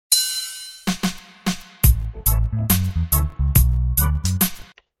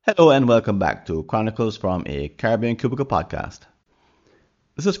Hello and welcome back to Chronicles from a Caribbean Cubicle podcast.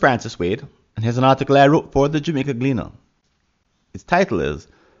 This is Francis Wade, and here's an article I wrote for the Jamaica Gleaner. Its title Is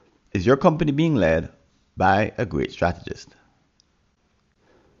Your Company Being Led by a Great Strategist?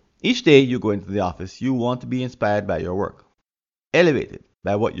 Each day you go into the office, you want to be inspired by your work, elevated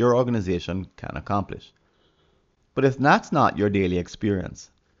by what your organization can accomplish. But if that's not your daily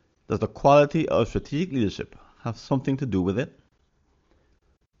experience, does the quality of strategic leadership have something to do with it?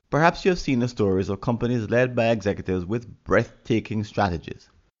 Perhaps you have seen the stories of companies led by executives with breathtaking strategies.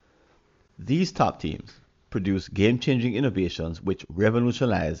 These top teams produce game-changing innovations which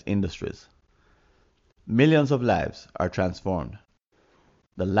revolutionize industries. Millions of lives are transformed.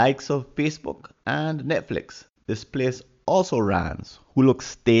 The likes of Facebook and Netflix displace also-rans who look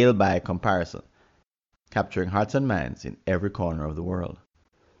stale by comparison, capturing hearts and minds in every corner of the world.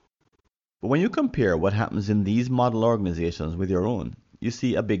 But when you compare what happens in these model organizations with your own, you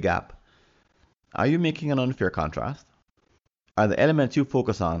see a big gap. Are you making an unfair contrast? Are the elements you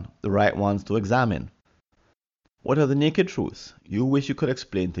focus on the right ones to examine? What are the naked truths you wish you could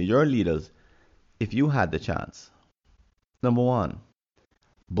explain to your leaders if you had the chance? Number one,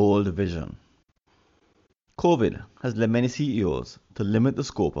 bold vision. COVID has led many CEOs to limit the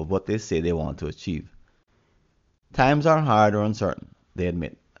scope of what they say they want to achieve. Times are hard or uncertain, they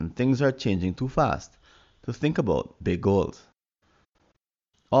admit, and things are changing too fast to think about big goals.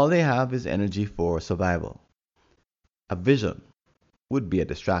 All they have is energy for survival. A vision would be a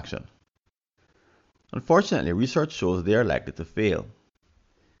distraction. Unfortunately, research shows they are likely to fail.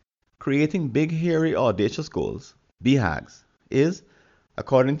 Creating big, hairy, audacious goals, BHAGs, is,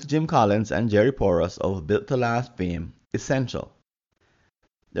 according to Jim Collins and Jerry Porras of Built to Last fame, essential.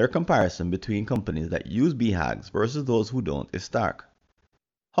 Their comparison between companies that use BHAGs versus those who don't is stark.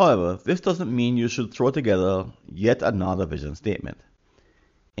 However, this doesn't mean you should throw together yet another vision statement.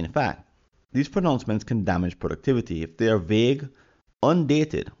 In fact, these pronouncements can damage productivity if they are vague,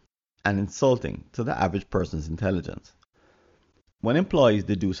 undated, and insulting to the average person's intelligence. When employees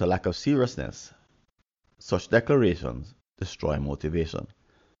deduce a lack of seriousness, such declarations destroy motivation.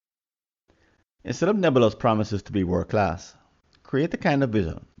 Instead of nebulous promises to be world-class, create a kind of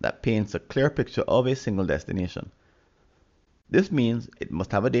vision that paints a clear picture of a single destination. This means it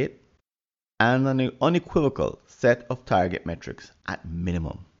must have a date and an unequivocal set of target metrics at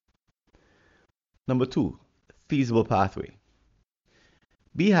minimum. Number two, feasible pathway.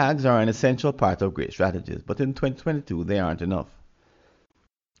 BHAGs are an essential part of great strategies, but in 2022 they aren't enough.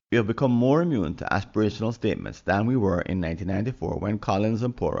 We have become more immune to aspirational statements than we were in 1994 when Collins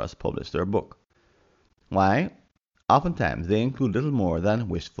and Porras published their book. Why? Oftentimes they include little more than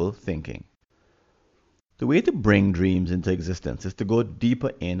wishful thinking. The way to bring dreams into existence is to go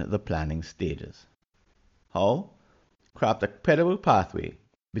deeper in the planning stages. How? Craft a credible pathway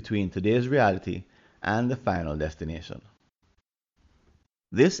between today's reality and the final destination.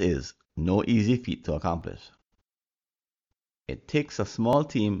 This is no easy feat to accomplish. It takes a small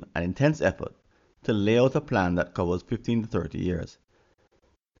team and intense effort to lay out a plan that covers 15 to 30 years.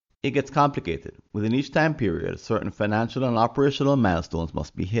 It gets complicated. Within each time period, certain financial and operational milestones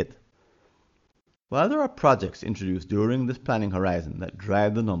must be hit. While there are projects introduced during this planning horizon that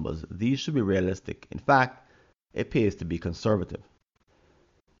drive the numbers, these should be realistic. In fact, it pays to be conservative.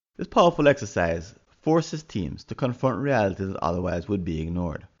 This powerful exercise forces teams to confront realities that otherwise would be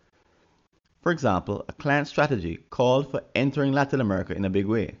ignored. For example, a client strategy called for entering Latin America in a big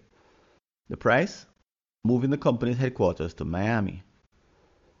way. The price? Moving the company's headquarters to Miami.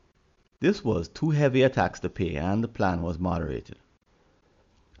 This was too heavy a tax to pay and the plan was moderated.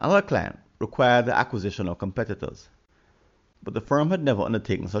 Another client required the acquisition of competitors, but the firm had never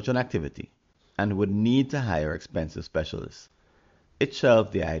undertaken such an activity and would need to hire expensive specialists. It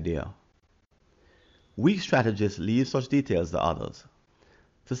shelved the idea. Weak strategists leave such details to others.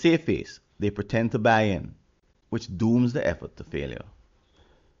 To save face, they pretend to buy in, which dooms the effort to failure.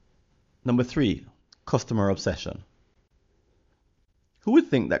 Number three, customer obsession. Who would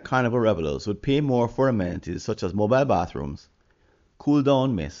think that Carnival revelers would pay more for amenities such as mobile bathrooms,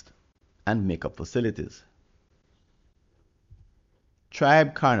 cool-down mist, and makeup facilities?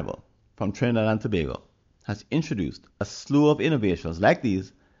 Tribe Carnival from Trinidad and Tobago has introduced a slew of innovations like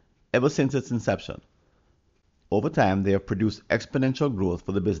these ever since its inception. Over time, they have produced exponential growth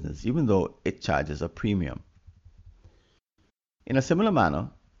for the business, even though it charges a premium. In a similar manner,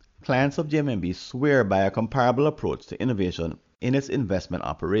 clients of JMMB swear by a comparable approach to innovation in its investment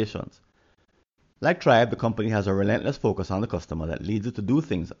operations. Like Tribe, the company has a relentless focus on the customer that leads it to do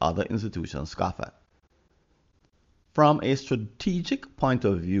things other institutions scoff at. From a strategic point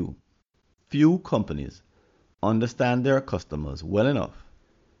of view, few companies understand their customers well enough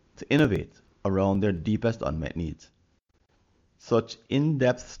to innovate around their deepest unmet needs. Such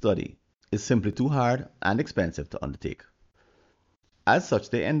in-depth study is simply too hard and expensive to undertake. As such,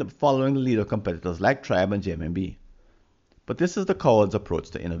 they end up following the lead of competitors like Tribe and JMB. But this is the coward's approach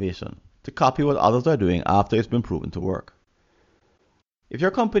to innovation, to copy what others are doing after it's been proven to work. If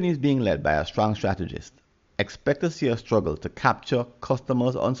your company is being led by a strong strategist, expect to see a struggle to capture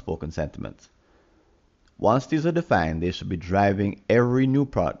customers' unspoken sentiments. Once these are defined, they should be driving every new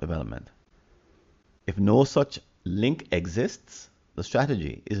product development. If no such link exists, the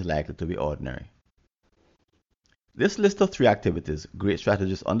strategy is likely to be ordinary. This list of 3 activities great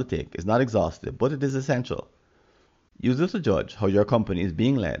strategists undertake is not exhaustive, but it is essential. Use it to judge how your company is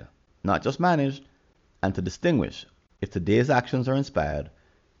being led, not just managed, and to distinguish if today's actions are inspired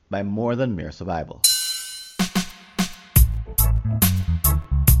by more than mere survival.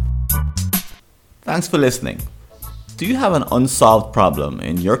 Thanks for listening. Do you have an unsolved problem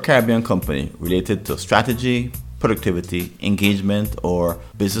in your Caribbean company related to strategy, productivity, engagement, or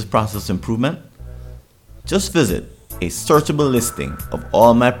business process improvement? Just visit a searchable listing of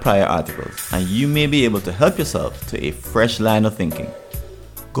all my prior articles and you may be able to help yourself to a fresh line of thinking.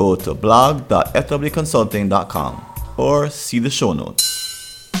 Go to blog.fwconsulting.com or see the show notes.